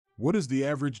What is the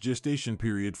average gestation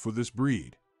period for this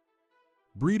breed?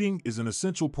 Breeding is an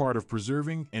essential part of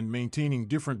preserving and maintaining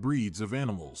different breeds of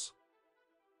animals.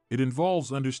 It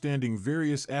involves understanding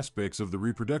various aspects of the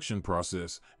reproduction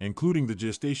process, including the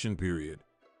gestation period.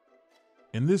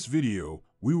 In this video,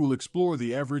 we will explore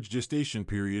the average gestation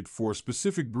period for a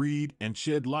specific breed and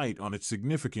shed light on its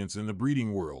significance in the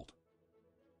breeding world.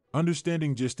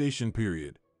 Understanding gestation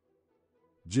period.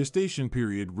 Gestation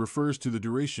period refers to the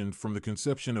duration from the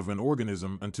conception of an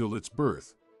organism until its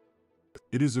birth.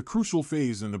 It is a crucial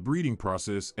phase in the breeding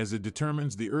process as it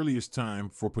determines the earliest time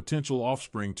for potential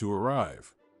offspring to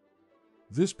arrive.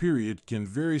 This period can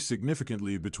vary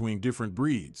significantly between different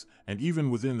breeds, and even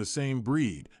within the same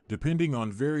breed, depending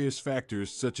on various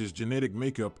factors such as genetic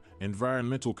makeup,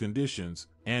 environmental conditions,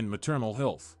 and maternal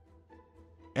health.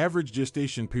 Average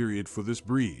gestation period for this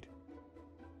breed.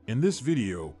 In this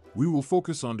video, we will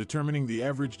focus on determining the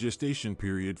average gestation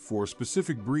period for a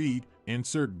specific breed,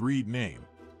 insert breed name.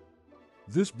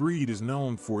 This breed is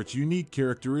known for its unique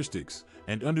characteristics,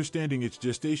 and understanding its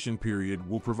gestation period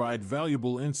will provide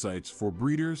valuable insights for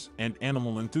breeders and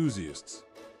animal enthusiasts.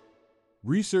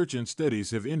 Research and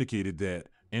studies have indicated that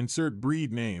insert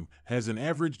breed name has an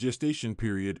average gestation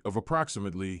period of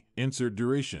approximately insert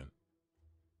duration.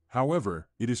 However,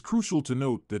 it is crucial to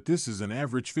note that this is an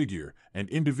average figure, and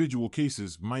individual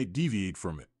cases might deviate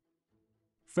from it.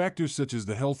 Factors such as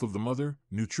the health of the mother,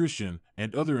 nutrition,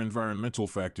 and other environmental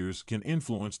factors can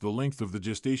influence the length of the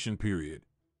gestation period.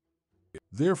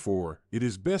 Therefore, it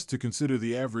is best to consider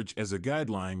the average as a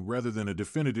guideline rather than a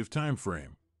definitive time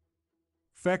frame.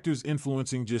 Factors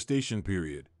influencing gestation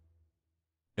period.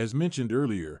 As mentioned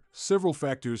earlier, several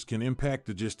factors can impact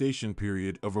the gestation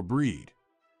period of a breed.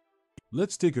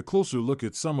 Let's take a closer look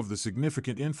at some of the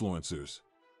significant influencers.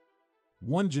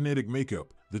 1. Genetic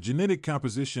makeup. The genetic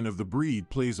composition of the breed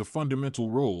plays a fundamental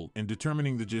role in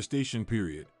determining the gestation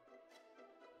period.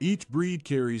 Each breed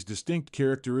carries distinct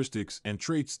characteristics and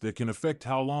traits that can affect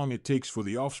how long it takes for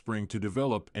the offspring to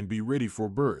develop and be ready for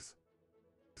birth.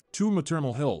 2.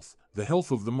 Maternal health. The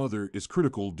health of the mother is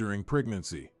critical during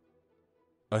pregnancy.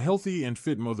 A healthy and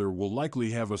fit mother will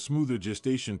likely have a smoother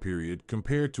gestation period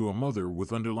compared to a mother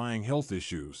with underlying health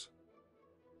issues.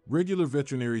 Regular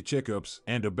veterinary checkups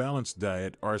and a balanced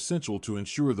diet are essential to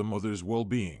ensure the mother's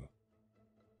well-being.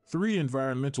 3.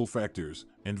 Environmental factors.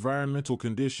 Environmental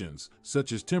conditions,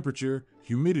 such as temperature,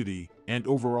 humidity, and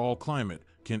overall climate,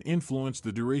 can influence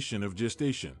the duration of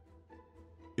gestation.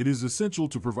 It is essential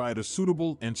to provide a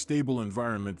suitable and stable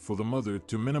environment for the mother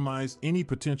to minimize any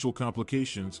potential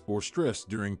complications or stress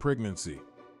during pregnancy.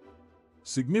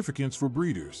 Significance for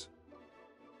breeders.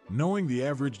 Knowing the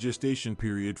average gestation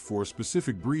period for a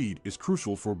specific breed is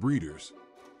crucial for breeders.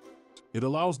 It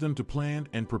allows them to plan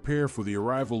and prepare for the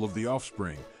arrival of the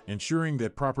offspring, ensuring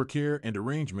that proper care and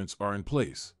arrangements are in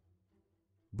place.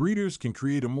 Breeders can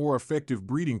create a more effective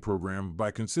breeding program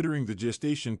by considering the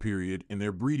gestation period in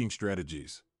their breeding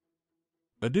strategies.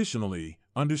 Additionally,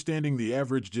 understanding the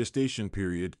average gestation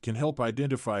period can help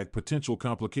identify potential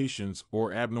complications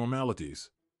or abnormalities.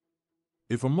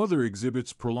 If a mother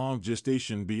exhibits prolonged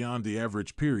gestation beyond the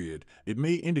average period, it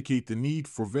may indicate the need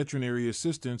for veterinary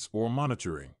assistance or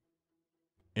monitoring.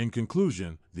 In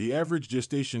conclusion, the average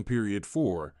gestation period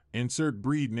for insert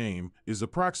breed name is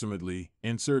approximately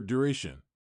insert duration.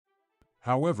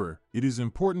 However, it is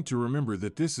important to remember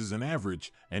that this is an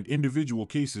average and individual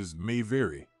cases may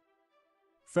vary.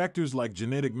 Factors like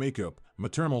genetic makeup,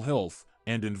 maternal health,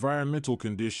 and environmental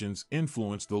conditions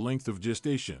influence the length of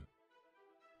gestation.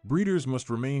 Breeders must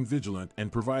remain vigilant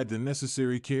and provide the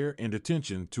necessary care and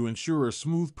attention to ensure a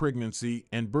smooth pregnancy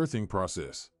and birthing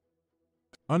process.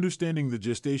 Understanding the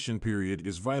gestation period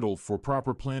is vital for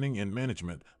proper planning and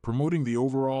management, promoting the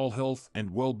overall health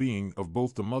and well-being of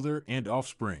both the mother and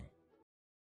offspring.